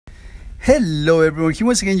Hello everyone, here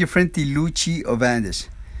once again your friend Tiluchi of Andes,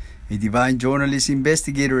 a divine journalist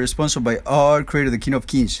investigator responsible by our creator, the King of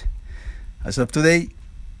Kings. As of today,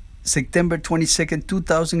 September 22nd,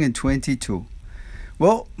 2022.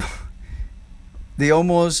 Well, they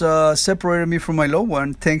almost separated me from my loved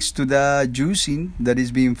one thanks to the juicing that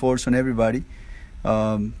is being forced on everybody.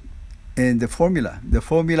 And the formula. The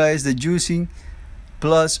formula is the juicing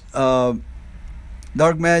plus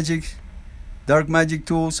dark magic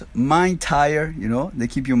tools, mind tire, they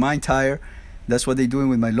keep your mind tired. That's what they're doing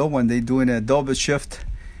with my loved one. They're doing a double shift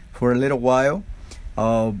for a little while,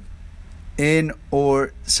 in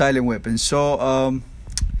or silent weapons. So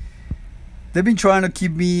they've been trying to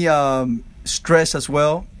keep me stressed as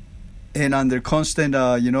well, and under constant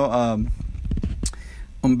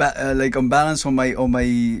unbalance on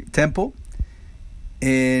my tempo.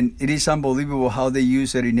 And it is unbelievable how they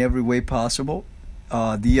use it in every way possible.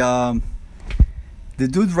 The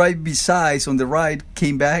dude right beside on the right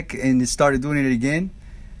came back and started doing it again.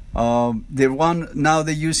 The one now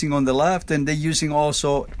they're using on the left, and they're using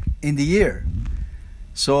also in the ear.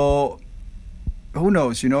 So who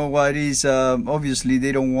knows? What is obviously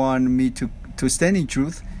they don't want me to stand in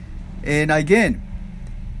truth. And again,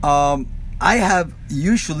 I have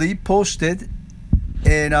usually posted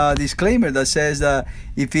a disclaimer that says that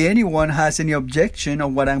if anyone has any objection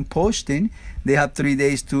on what I'm posting, they have 3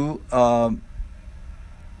 days to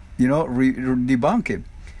debunk it.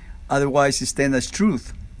 Otherwise, it stands as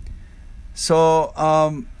truth. So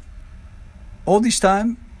all this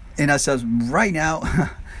time, and as of right now,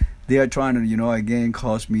 they are trying to again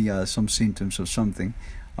cause me some symptoms of something,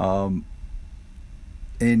 and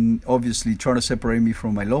obviously trying to separate me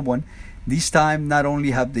from my loved one. This time, not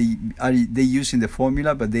only are they using the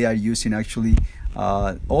formula, but they are using actually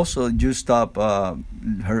also juiced up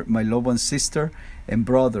my loved one's sister and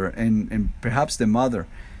brother, and perhaps the mother.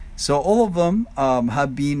 So all of them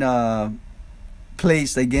have been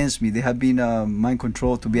placed against me. They have been mind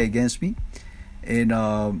controlled to be against me, and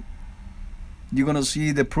you're gonna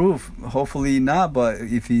see the proof. Hopefully not, but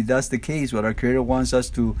if that's the case, what our Creator wants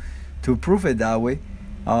us to prove it that way,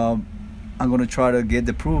 I'm gonna try to get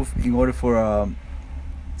the proof in order for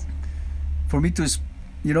me to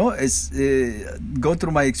go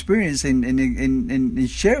through my experience and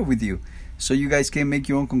share it with you, so you guys can make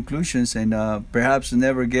your own conclusions and perhaps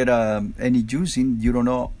never get any juicing you don't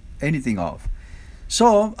know anything of.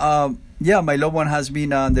 So my loved one has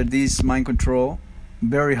been under this mind control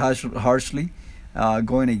very harshly,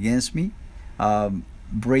 going against me,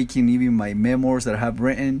 breaking even my memoirs that I have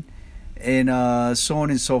written, and so on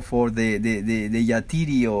and so forth. The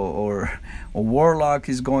Yatiri or warlock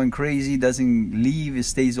is going crazy, doesn't leave, it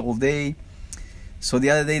stays all day. So the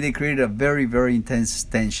other day they created a very, very intense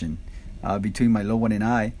tension between my loved one and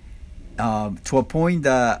I, to a point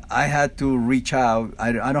that I had to reach out.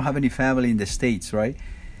 I don't have any family in the States, right?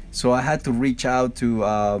 So I had to reach out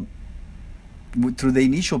to through the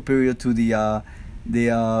initial period to the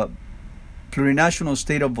plurinational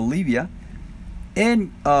state of Bolivia,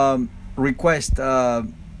 and request a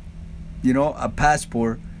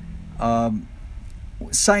passport,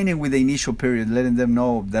 signing with the initial period, letting them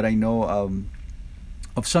know that I know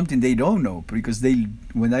of something they don't know, because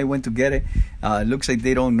when I went to get it, it looks like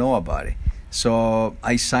they don't know about it. So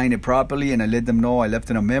I signed it properly, and I let them know. I left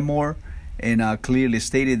in a memoir, and clearly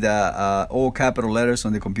stated that all capital letters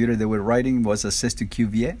on the computer they were writing was access to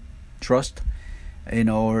QVA trust,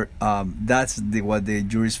 that's what the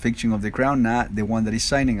jurisdiction of the crown, not the one that is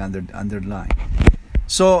signing underline.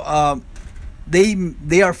 So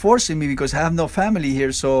they are forcing me because I have no family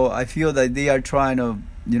here. So I feel that they are trying to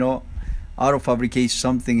auto fabricate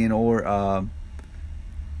something, or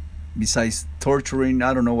besides torturing,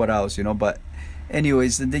 I don't know what else, but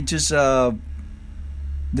anyways, they just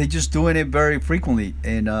doing it very frequently,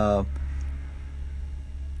 and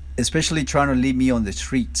especially trying to leave me on the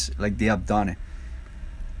streets like they have done it.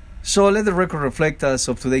 So let the record reflect, as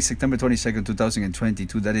of today, September 22nd,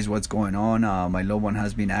 2022, that is what's going on. My loved one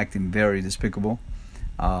has been acting very despicable.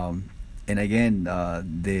 And again,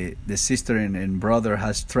 the sister and brother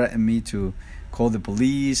has threatened me to call the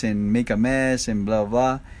police and make a mess and blah,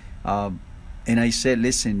 blah. And I said,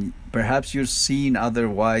 listen, perhaps you're seen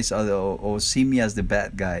otherwise, or see me as the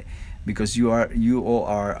bad guy, because you all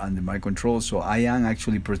are under my control. So I am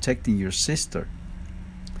actually protecting your sister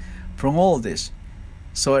from all this.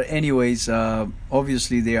 So anyways,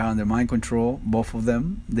 obviously they are under mind control, both of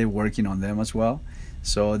them. They're working on them as well.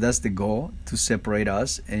 So that's the goal, to separate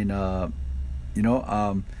us. And I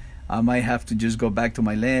might have to just go back to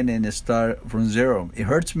my land and start from zero. It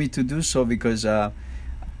hurts me to do so, because it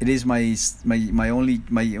is my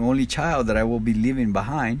only child that I will be leaving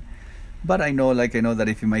behind. But I know that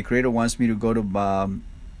if my creator wants me to go to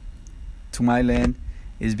my land,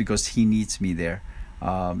 is because he needs me there.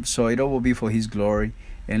 So it all will be for his glory,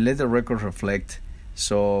 and let the record reflect.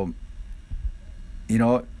 So,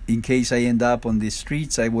 in case I end up on the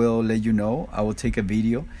streets, I will let you know. I will take a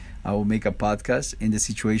video. I will make a podcast in the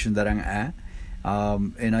situation that I'm at.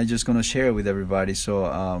 And I'm just going to share it with everybody. So,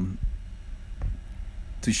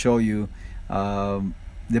 to show you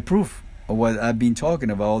the proof of what I've been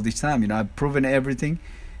talking about all this time. I've proven everything,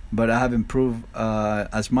 but I haven't proved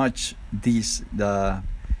as much the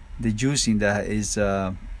juicing that is,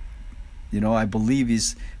 I believe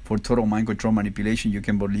is for total mind control manipulation. You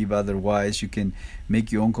can believe otherwise. You can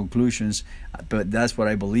make your own conclusions, but that's what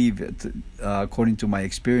I believe according to my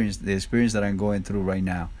experience, the experience that I'm going through right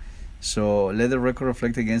now. So let the record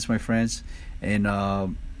reflect against my friends, and I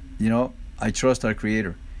trust our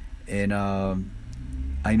Creator, and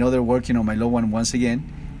I know they're working on my loved one once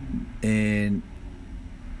again, and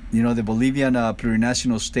the Bolivian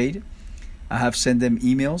plurinational state. I have sent them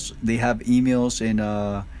emails. They have emails and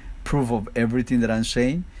proof of everything that I'm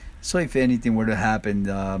saying. So if anything were to happen,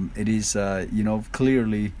 it is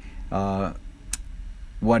clearly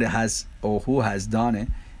what it has or who has done it.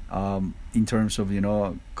 In terms of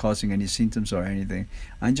causing any symptoms or anything.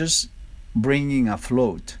 I'm just bringing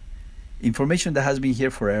afloat information that has been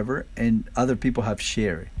here forever and other people have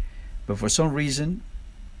shared it, but for some reason,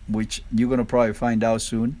 which you're going to probably find out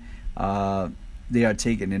soon, they are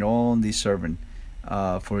taking it on this servant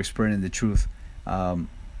for explaining the truth. I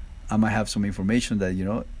might have some information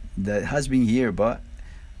that that has been here but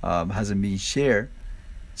hasn't been shared.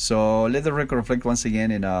 So let the record reflect once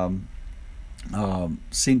again. And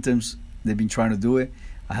symptoms, they've been trying to do it.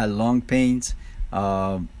 I had lung pains.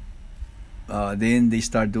 Then they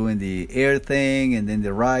start doing the air thing, and then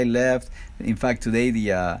the right, left. In fact, today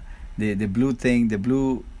the blue thing, the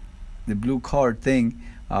blue card thing,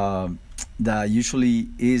 that usually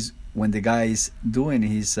is when the guy is doing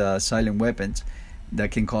his silent weapons that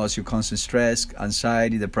can cause you constant stress,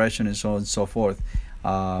 anxiety, depression, and so on and so forth,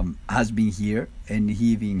 has been here, and he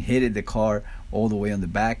even hit the car all the way on the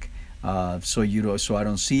back. So I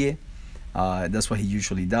don't see it. That's what he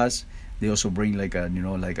usually does. They also bring like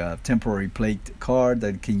a temporary plate card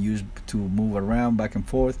that can use to move around back and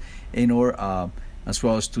forth, as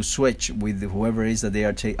well as to switch with whoever it is that they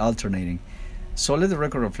are alternating. So let the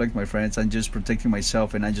record reflect, my friends. I'm just protecting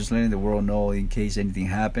myself, and I'm just letting the world know in case anything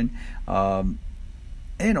happened,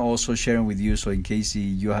 and also sharing with you. So in case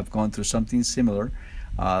you have gone through something similar,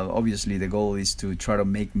 obviously the goal is to try to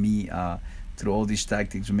make me through all these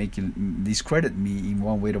tactics, make it discredit me in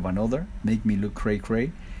one way or another, make me look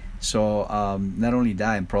cray. So not only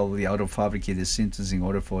that, and probably out of fabricate the symptoms in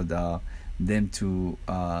order for them to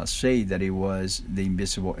say that it was the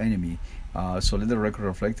invisible enemy. So let the record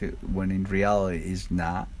reflect it when in reality is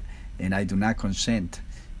not, and I do not consent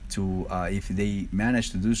to, if they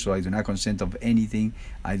manage to do so, I do not consent of anything.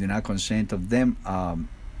 I do not consent of them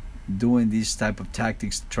doing these type of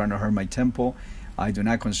tactics, trying to hurt my temple. I do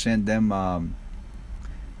not consent them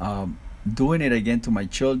doing it again to my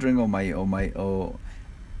children or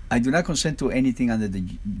I do not consent to anything under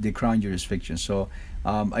the crown jurisdiction. So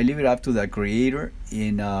I leave it up to the Creator,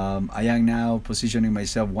 and I am now positioning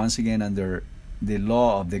myself once again under the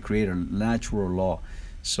law of the Creator, natural law.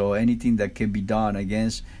 So anything that can be done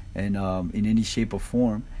against and in any shape or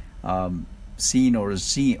form, seen or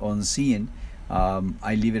unseen,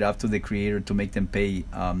 I leave it up to the Creator to make them pay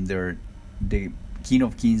the King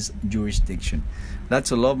of Kings jurisdiction.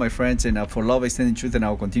 That's a love, my friends, and for love I stand in truth, and I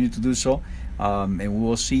will continue to do so. And we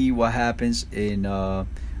will see what happens. And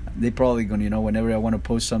they probably gonna, whenever I want to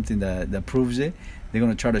post something that proves it, they're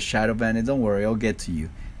gonna try to shadow ban it. Don't worry, I'll get to you.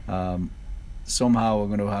 Somehow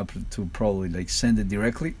we're gonna have to probably send it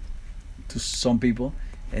directly to some people,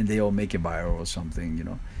 and they all make it viral or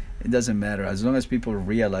something. It doesn't matter as long as people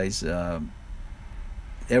realize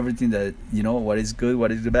everything that what is good,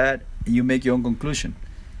 what is bad. You make your own conclusion.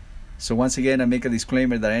 So once again, I make a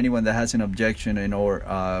disclaimer that anyone that has an objection or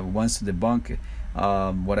wants to debunk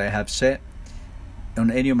what I have said on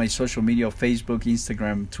any of my social media, Facebook,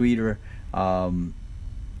 Instagram, Twitter,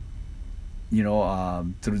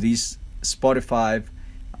 through this Spotify,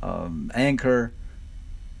 Anchor,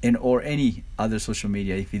 and or any other social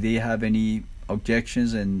media, if they have any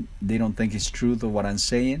objections and they don't think it's truth of what I'm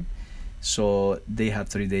saying, so they have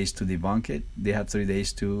 3 days to debunk it. They have 3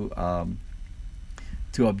 days to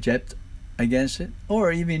object against it,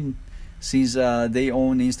 or even since they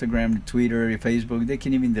own Instagram, Twitter, Facebook, they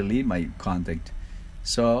can even delete my contact.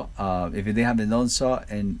 So if they haven't done so,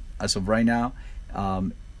 and as of right now,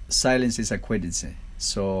 silence is acquiescence.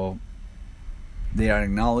 So they are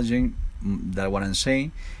acknowledging that what I'm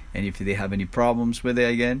saying. And if they have any problems with it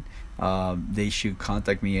again, they should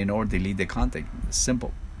contact me and or delete the contact.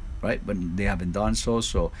 Simple, right? But they haven't done so,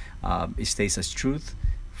 so it stays as truth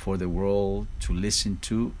for the world to listen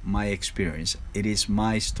to my experience. It is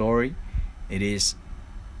my story. It is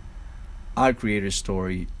our Creator's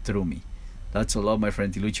story through me. That's a love, my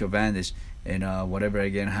friend Tilucio Vandes. And whatever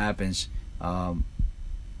again happens,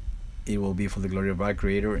 it will be for the glory of our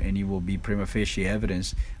Creator, and it will be prima facie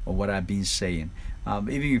evidence of what I've been saying.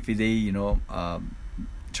 Even if they,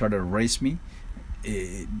 try to erase me,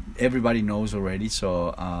 everybody knows already.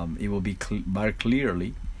 So it will be very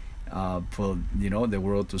clearly for the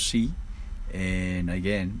world to see. And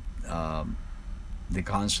again, the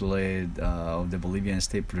consulate of the Bolivian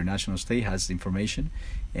state, plurinational state, has information,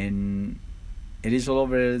 and it is all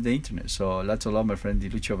over the internet. So lots of love, my friend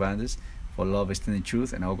Lucio Vandes, for love, extending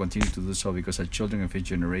truth, and I will continue to do so because our children and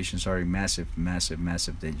future generations are in massive, massive,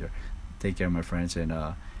 massive danger. Take care, my friends, and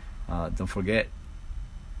don't forget,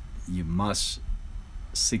 you must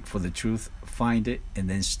seek for the truth, find it, and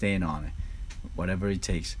then stand on it, whatever it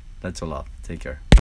takes. Lots of love. Take care.